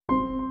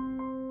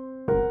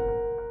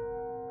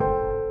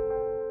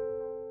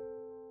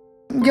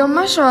Yom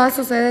hashoah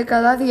sucede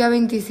cada día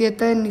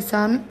 27 de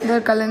Nisan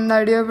del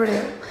calendario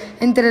hebreo,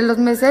 entre los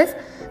meses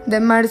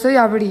de marzo y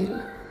abril.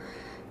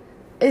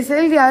 Es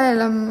el día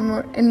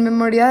en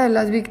memoria de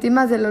las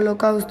víctimas del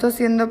Holocausto,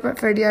 siendo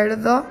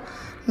feriado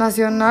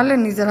nacional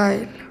en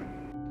Israel.